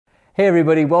Hey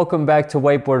everybody, welcome back to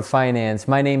Whiteboard Finance.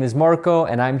 My name is Marco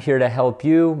and I'm here to help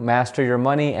you master your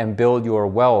money and build your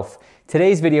wealth.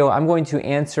 Today's video, I'm going to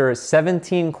answer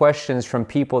 17 questions from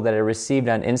people that I received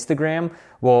on Instagram.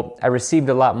 Well, I received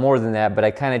a lot more than that, but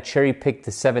I kind of cherry-picked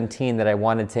the 17 that I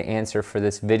wanted to answer for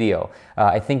this video.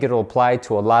 I think it'll apply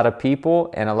to a lot of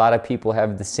people, and a lot of people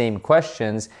have the same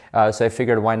questions, so I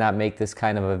figured why not make this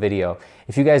kind of a video.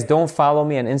 If you guys don't follow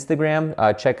me on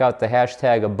Instagram, check out the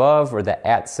hashtag above or the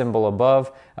 @ symbol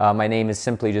above. My name is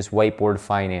simply just Whiteboard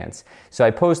Finance. So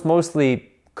I post mostly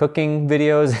cooking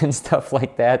videos and stuff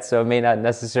like that, so it may not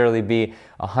necessarily be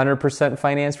 100%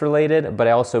 finance related, but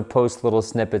I also post little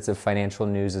snippets of financial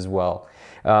news as well.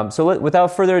 Without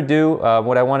further ado,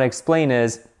 what I want to explain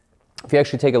is, if you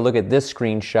actually take a look at this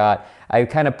screenshot, I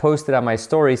kind of posted on my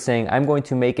story saying I'm going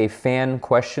to make a fan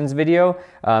questions video.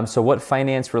 So what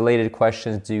finance related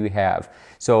questions do you have?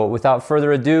 So without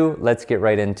further ado, let's get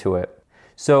right into it.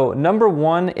 So number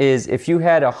one is, if you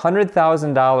had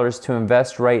 $100,000 to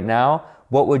invest right now,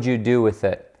 what would you do with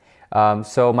it?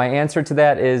 So my answer to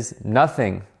that is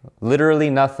nothing, literally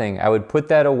nothing. I would put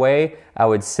that away, I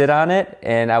would sit on it,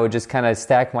 and I would just kind of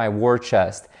stack my war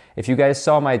chest. If you guys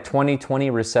saw my 2020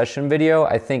 recession video,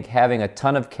 I think having a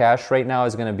ton of cash right now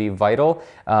is going to be vital,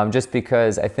 just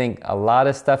because I think a lot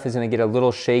of stuff is going to get a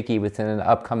little shaky within an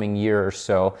upcoming year or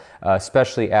so,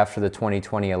 especially after the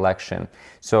 2020 election.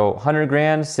 So 100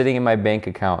 grand sitting in my bank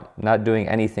account, not doing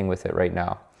anything with it right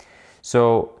now.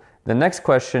 So the next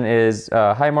question is,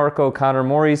 hi Marco, Connor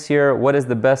Maurice here. What is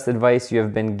the best advice you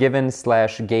have been given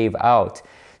 / gave out?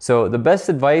 So the best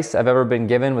advice I've ever been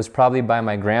given was probably by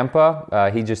my grandpa.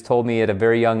 He just told me at a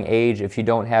very young age, if you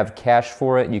don't have cash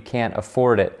for it, you can't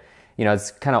afford it. You know,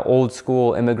 it's kind of old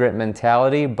school immigrant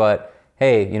mentality, but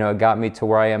hey, you know, it got me to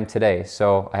where I am today.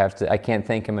 So I can't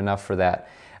thank him enough for that.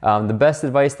 The best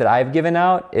advice that I've given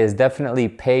out is definitely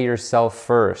pay yourself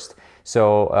first.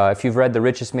 So if you've read The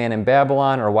Richest Man in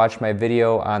Babylon or watched my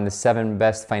video on the 7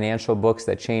 best financial books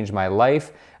that changed my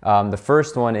life, the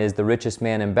first one is The Richest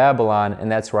Man in Babylon,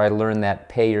 and that's where I learned that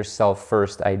pay yourself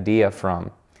first idea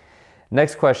from.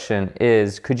 Next question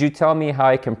is, could you tell me how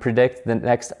I can predict the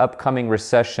next upcoming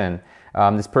recession?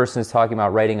 This person is talking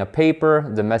about writing a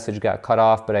paper. The message got cut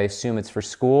off, but I assume it's for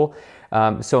school.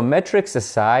 So metrics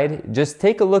aside, just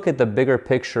take a look at the bigger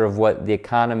picture of what the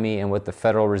economy and what the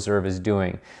Federal Reserve is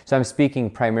doing. So I'm speaking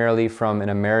primarily from an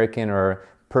American or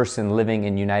person living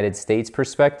in United States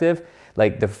perspective.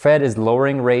 Like, the Fed is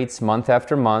lowering rates month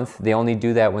after month. They only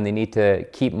do that when they need to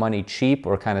keep money cheap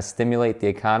or kind of stimulate the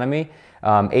economy.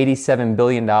 $87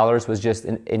 billion was just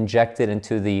injected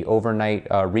into the overnight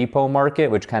repo market,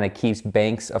 which kind of keeps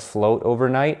banks afloat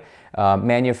overnight.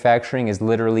 Manufacturing is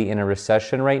literally in a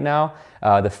recession right now.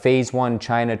 The phase 1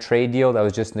 China trade deal that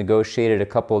was just negotiated a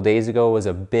couple of days ago was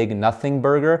a big nothing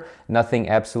burger. Nothing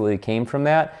absolutely came from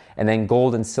that. And then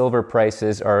gold and silver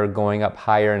prices are going up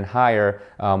higher and higher,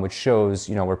 which shows,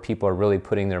 you know, where people are really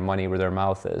putting their money where their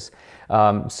mouth is.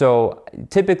 So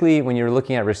typically when you're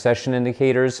looking at recession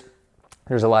indicators,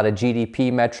 there's a lot of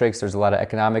GDP metrics, there's a lot of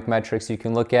economic metrics you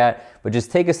can look at, but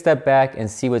just take a step back and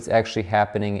see what's actually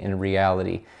happening in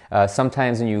reality.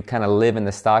 Sometimes when you kind of live in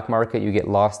the stock market, you get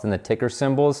lost in the ticker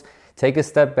symbols. Take a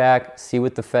step back, see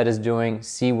what the Fed is doing,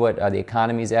 see what the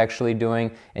economy is actually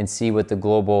doing, and see what the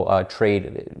global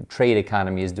trade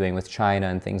economy is doing with China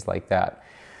and things like that.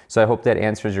 So I hope that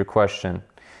answers your question.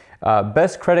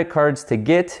 Best credit cards to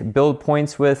get, build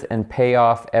points with, and pay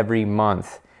off every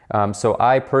month. So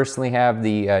I personally have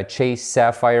the Chase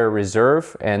Sapphire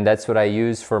Reserve, and that's what I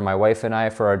use for my wife and I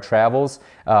for our travels.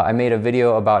 I made a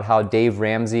video about how Dave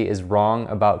Ramsey is wrong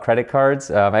about credit cards.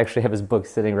 I actually have his book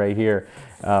sitting right here,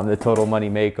 The Total Money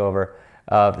Makeover.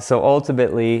 So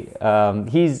ultimately,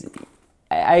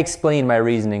 I explain my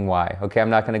reasoning why. Okay, I'm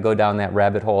not going to go down that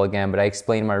rabbit hole again, but I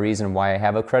explain my reason why I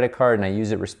have a credit card and I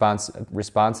use it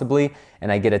responsibly,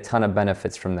 and I get a ton of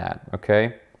benefits from that.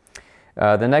 Okay.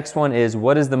 The next one is,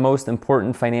 what is the most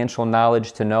important financial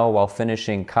knowledge to know while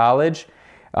finishing college?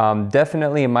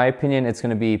 Definitely, in my opinion, it's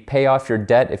going to be pay off your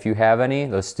debt if you have any,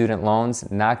 those student loans.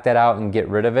 Knock that out and get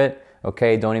rid of it.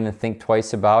 Okay, don't even think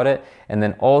twice about it. And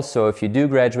then also, if you do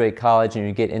graduate college and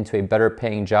you get into a better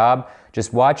paying job,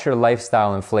 just watch your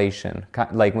lifestyle inflation.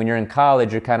 Like when you're in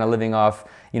college, you're kind of living off,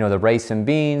 you know, the rice and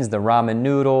beans, the ramen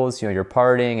noodles, you know, you're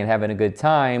partying and having a good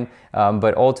time.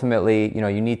 But ultimately, you know,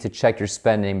 you need to check your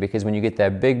spending, because when you get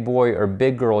that big boy or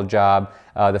big girl job,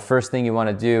 the first thing you want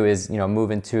to do is, you know,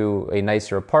 move into a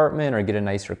nicer apartment or get a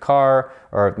nicer car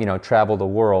or, you know, travel the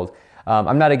world.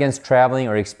 I'm not against traveling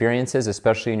or experiences,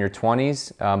 especially in your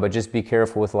 20s, but just be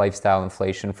careful with lifestyle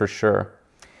inflation for sure.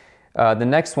 The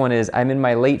next one is, I'm in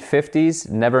my late 50s,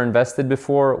 never invested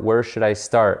before, where should I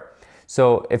start?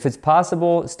 So if it's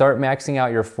possible, start maxing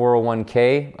out your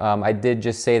 401k. I did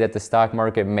just say that the stock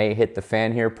market may hit the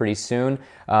fan here pretty soon,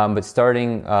 but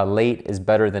starting late is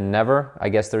better than never. I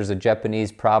guess there's a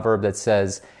Japanese proverb that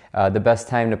says, the best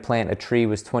time to plant a tree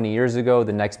was 20 years ago,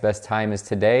 the next best time is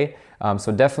today.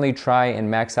 So definitely try and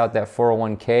max out that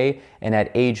 401k, and at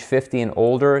age 50 and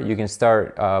older, you can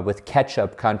start with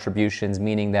catch-up contributions,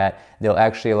 meaning that they'll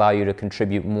actually allow you to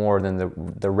contribute more than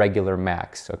the regular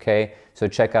max, okay? So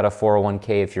check out a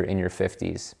 401k if you're in your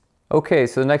 50s. Okay,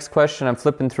 so the next question, I'm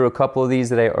flipping through a couple of these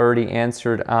that I already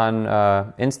answered on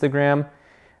Instagram.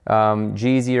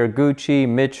 Jeezy or Gucci,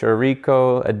 Mitch or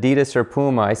Rico, Adidas or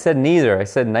Puma. I said neither, I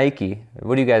said Nike.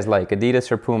 What do you guys like,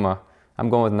 Adidas or Puma? I'm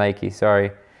going with Nike,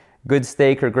 sorry. Good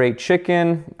steak or great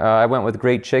chicken. I went with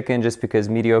great chicken just because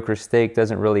mediocre steak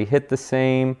doesn't really hit the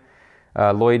same.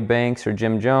 Lloyd Banks or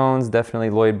Jim Jones, definitely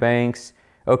Lloyd Banks.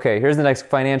 Okay, here's the next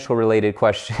financial related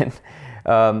question.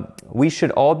 We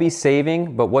should all be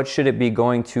saving, but what should it be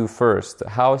going to first?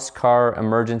 House, car,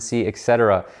 emergency,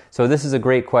 etc. So this is a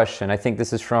great question. I think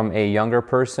this is from a younger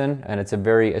person, and it's a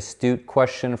very astute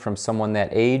question from someone that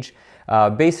age.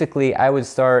 Basically, I would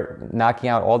start knocking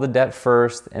out all the debt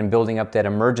first and building up that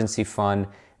emergency fund.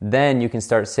 Then you can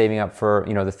start saving up for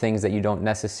the things that you don't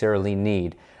necessarily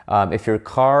need. If your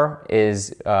car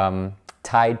is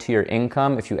tied to your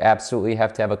income, if you absolutely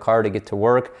have to have a car to get to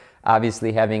work,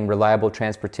 obviously having reliable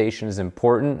transportation is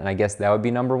important, and I guess that would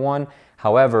be number one.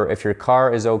 However, if your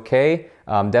car is okay,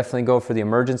 definitely go for the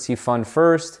emergency fund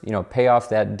first, pay off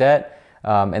that debt,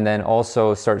 and then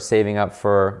also start saving up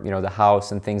for the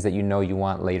house and things that you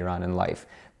want later on in life.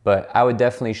 But I would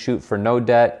definitely shoot for no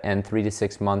debt and 3 to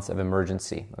 6 months of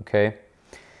emergency, okay?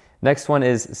 Next one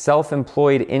is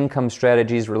self-employed income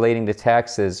strategies relating to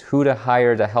taxes. Who to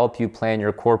hire to help you plan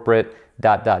your corporate ...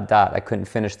 I couldn't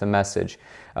finish the message.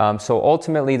 So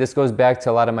ultimately, this goes back to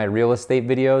a lot of my real estate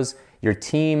videos. Your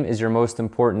team is your most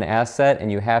important asset,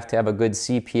 and you have to have a good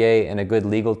CPA and a good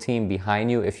legal team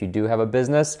behind you if you do have a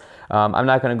business. I'm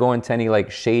not going to go into any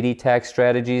shady tax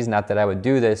strategies, not that I would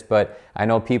do this, but I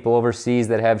know people overseas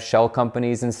that have shell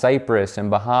companies in Cyprus and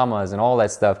Bahamas and all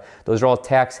that stuff. Those are all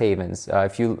tax havens.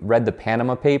 If you read the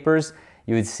Panama Papers,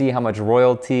 you would see how much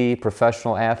royalty,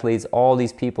 professional athletes, all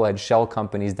these people had shell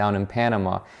companies down in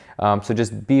Panama. So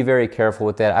just be very careful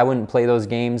with that. I wouldn't play those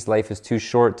games. Life is too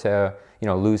short to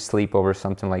lose sleep over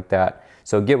something like that.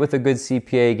 So get with a good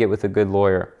CPA, get with a good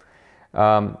lawyer.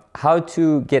 How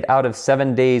to get out of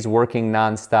 7 days working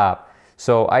nonstop.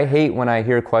 So I hate when I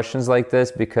hear questions like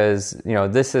this because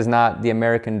this is not the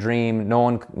American dream.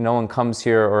 No one comes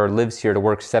here or lives here to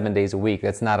work 7 days a week.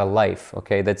 That's not a life.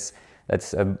 Okay, that's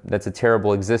a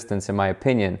terrible existence in my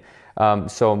opinion.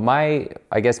 So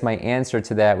I guess my answer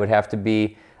to that would have to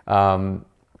be,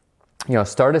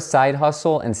 start a side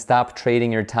hustle and stop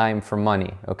trading your time for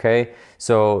money, okay?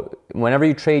 So whenever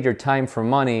you trade your time for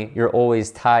money, you're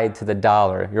always tied to the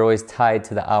dollar. You're always tied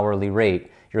to the hourly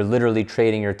rate. You're literally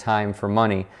trading your time for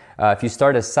money. If you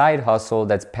start a side hustle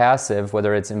that's passive,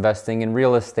 whether it's investing in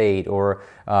real estate or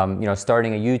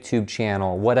starting a YouTube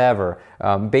channel, whatever,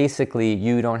 basically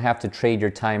you don't have to trade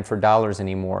your time for dollars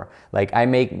anymore. Like I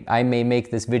may make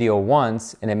this video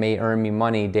once and it may earn me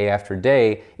money day after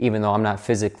day, even though I'm not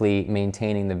physically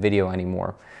maintaining the video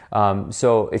anymore.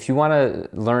 So if you want to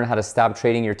learn how to stop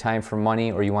trading your time for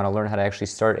money, or you want to learn how to actually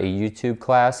start a YouTube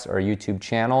class or a YouTube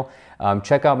channel,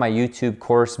 check out my YouTube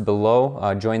course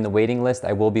below. Join the waiting list.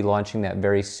 I will be launching that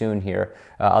very soon here.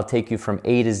 I'll take you from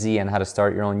A to Z on how to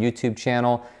start your own YouTube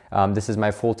channel. This is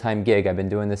my full-time gig. I've been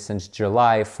doing this since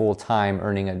July full-time,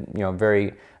 earning a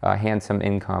very handsome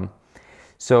income.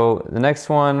 So the next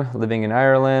one, living in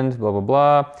Ireland, blah, blah,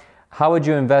 blah. How would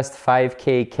you invest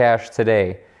 $5K cash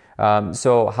today?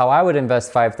 So how I would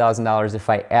invest $5,000 if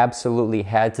I absolutely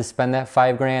had to spend that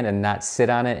 $5,000 and not sit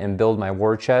on it and build my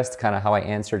war chest, kind of how I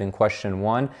answered in question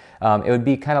 1. It would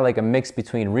be kind of like a mix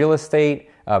between real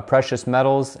estate, precious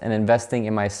metals, and investing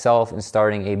in myself and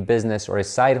starting a business or a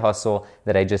side hustle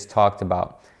that I just talked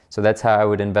about. So that's how I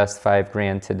would invest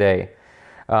 $5,000 today.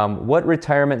 What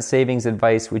retirement savings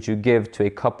advice would you give to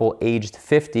a couple aged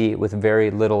 50 with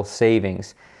very little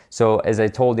savings? So as I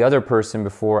told the other person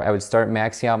before, I would start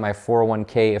maxing out my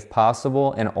 401k if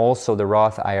possible, and also the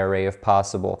Roth IRA if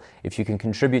possible. If you can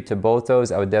contribute to both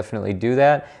those, I would definitely do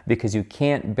that, because you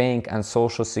can't bank on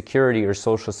Social Security or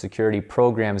Social Security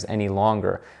programs any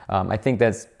longer. I think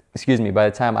that's, by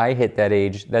the time I hit that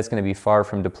age, that's going to be far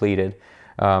from depleted.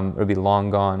 It'll be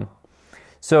long gone.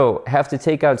 So have to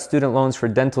take out student loans for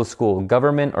dental school,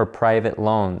 government or private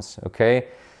loans, okay?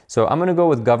 So I'm going to go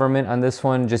with government on this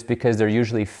one just because they're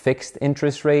usually fixed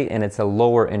interest rate and it's a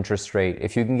lower interest rate.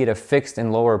 If you can get a fixed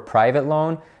and lower private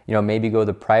loan, maybe go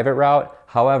the private route.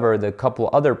 However, the couple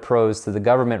other pros to the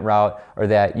government route are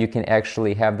that you can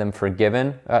actually have them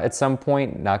forgiven at some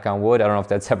point, knock on wood. I don't know if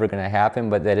that's ever going to happen,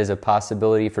 but that is a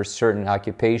possibility for certain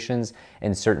occupations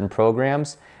and certain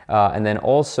programs. And then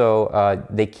also,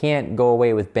 they can't go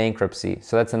away with bankruptcy.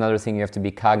 So that's another thing you have to be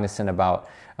cognizant about.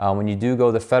 When you do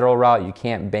go the federal route, you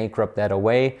can't bankrupt that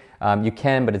away. You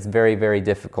can, but it's very, very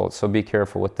difficult. So be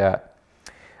careful with that.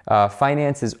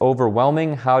 Finance is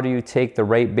overwhelming. How do you take the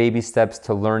right baby steps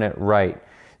to learn it right?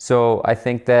 So I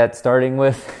think that starting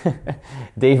with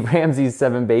Dave Ramsey's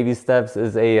 7 baby steps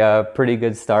is a pretty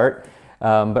good start.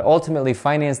 But ultimately,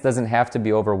 finance doesn't have to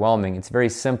be overwhelming. It's very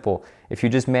simple. If you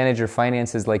just manage your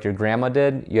finances like your grandma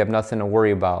did, you have nothing to worry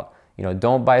about.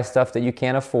 Don't buy stuff that you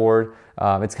can't afford.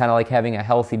 It's kind of like having a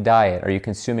healthy diet. Are you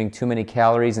consuming too many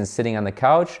calories and sitting on the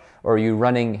couch? Or are you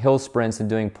running hill sprints and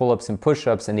doing pull-ups and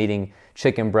push-ups and eating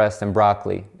chicken breast and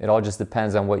broccoli? It all just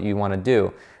depends on what you want to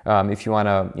do. If you want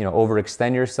to,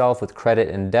 overextend yourself with credit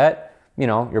and debt,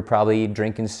 you're probably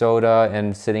drinking soda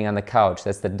and sitting on the couch.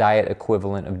 That's the diet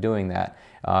equivalent of doing that.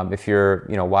 If you're,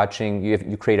 watching,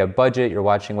 you create a budget, you're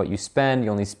watching what you spend,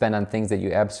 you only spend on things that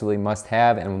you absolutely must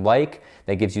have and like,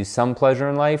 that gives you some pleasure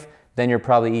in life, then you're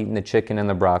probably eating the chicken and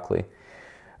the broccoli.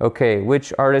 Okay,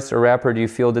 which artist or rapper do you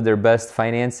feel did their best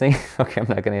financing? Okay, I'm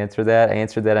not going to answer that. I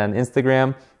answered that on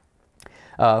Instagram.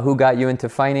 Who got you into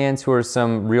finance? Who are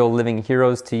some real living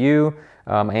heroes to you?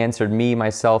 I answered me,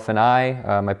 myself, and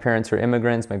I. My parents are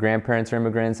immigrants. My grandparents are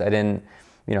immigrants. I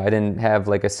didn't have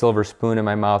like a silver spoon in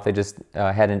my mouth. I just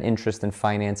had an interest in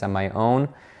finance on my own.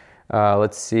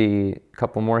 Let's see, a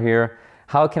couple more here.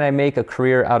 How can I make a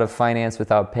career out of finance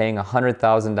without paying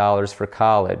 $100,000 for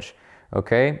college?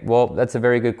 Okay, well, that's a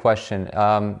very good question.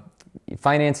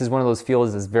 Finance is one of those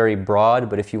fields that's very broad,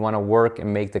 but if you want to work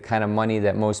and make the kind of money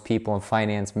that most people in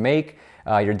finance make,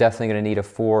 you're definitely going to need a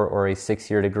 4 or a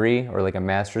 6-year degree or like a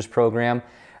master's program.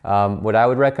 What I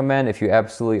would recommend, if you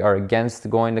absolutely are against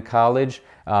going to college,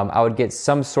 I would get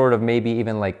some sort of maybe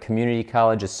even like community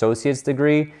college associate's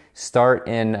degree. Start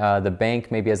in the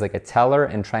bank maybe as like a teller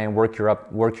and try and work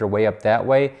your way up that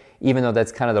way, even though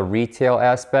that's kind of the retail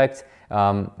aspect.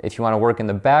 If you want to work in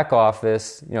the back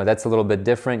office, that's a little bit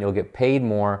different. You'll get paid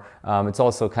more. It's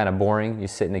also kind of boring. You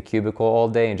sit in a cubicle all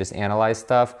day and just analyze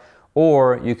stuff.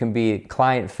 Or you can be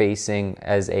client-facing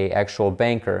as a actual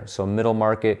banker. So middle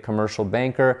market, commercial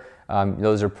banker,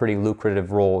 those are pretty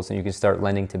lucrative roles. And you can start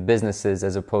lending to businesses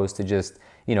as opposed to just,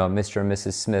 Mr. and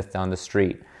Mrs. Smith down the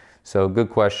street. So good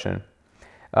question.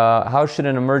 How should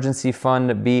an emergency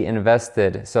fund be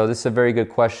invested? So this is a very good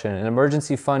question. An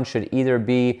emergency fund should either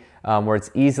be where it's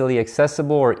easily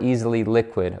accessible or easily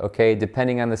liquid, okay?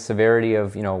 Depending on the severity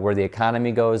of, where the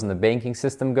economy goes and the banking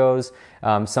system goes.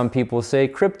 Some people say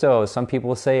crypto, some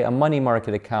people say a money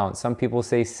market account, some people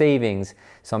say savings,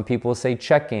 some people say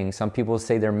checking, some people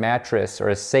say their mattress or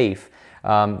a safe.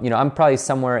 I'm probably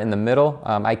somewhere in the middle.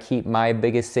 I keep my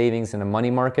biggest savings in a money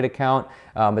market account,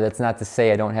 but that's not to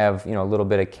say I don't have, a little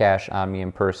bit of cash on me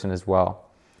in person as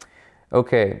well.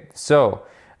 Okay, so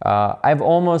I've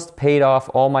almost paid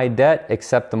off all my debt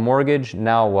except the mortgage.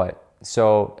 Now what?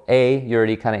 So you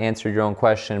already kind of answered your own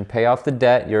question. Pay off the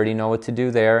debt. You already know what to do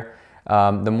there.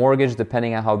 The mortgage,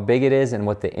 depending on how big it is and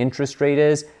what the interest rate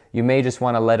is, you may just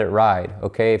want to let it ride,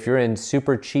 okay? If you're in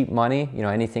super cheap money,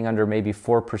 anything under maybe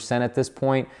 4% at this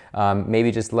point, maybe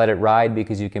just let it ride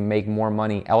because you can make more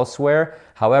money elsewhere.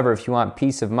 However, if you want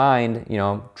peace of mind,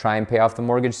 try and pay off the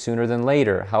mortgage sooner than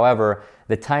later. However,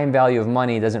 the time value of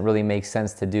money doesn't really make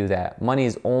sense to do that. Money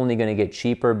is only going to get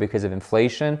cheaper because of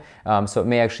inflation, so it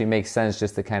may actually make sense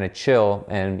just to kind of chill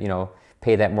and,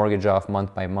 pay that mortgage off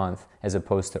month by month as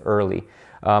opposed to early.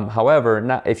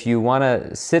 However, if you want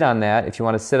to sit on that, if you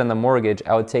want to sit on the mortgage,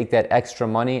 I would take that extra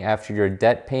money after your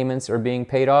debt payments are being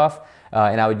paid off,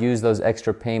 and I would use those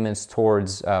extra payments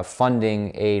towards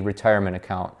funding a retirement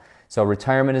account. So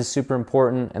retirement is super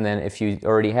important, and then if you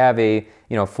already have a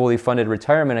fully funded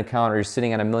retirement account or you're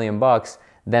sitting on $1 million,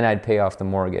 then I'd pay off the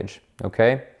mortgage.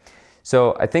 Okay.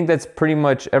 So I think that's pretty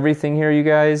much everything here, you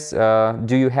guys.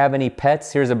 Do you have any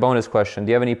pets? Here's a bonus question. Do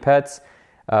you have any pets?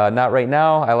 Not right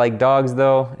now. I like dogs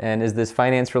though. And is this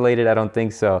finance related? I don't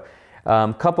think so.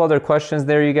 Couple other questions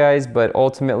there, you guys, but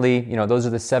ultimately, those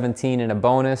are the 17 and a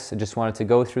bonus. I just wanted to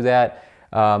go through that.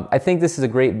 I think this is a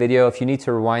great video. If you need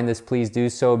to rewind this, please do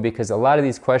so, because a lot of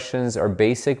these questions are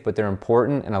basic, but they're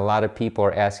important, and a lot of people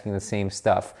are asking the same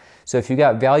stuff. So if you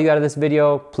got value out of this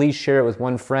video, please share it with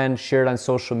one friend, share it on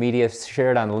social media,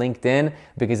 share it on LinkedIn,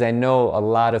 because I know a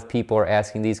lot of people are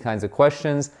asking these kinds of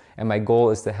questions, and my goal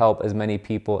is to help as many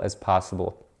people as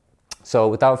possible. So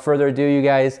without further ado, you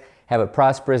guys, have a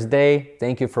prosperous day.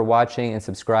 Thank you for watching, and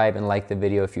subscribe and like the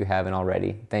video if you haven't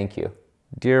already. Thank you.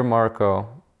 Dear Marco,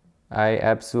 I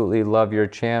absolutely love your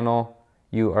channel.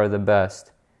 You are the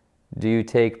best. Do you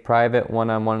take private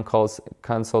one-on-one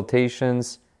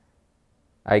consultations?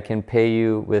 I can pay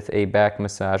you with a back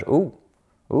massage. Ooh,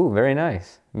 very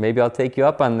nice. Maybe I'll take you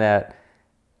up on that.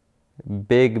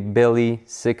 Big Billy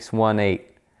 618.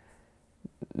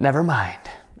 Never mind.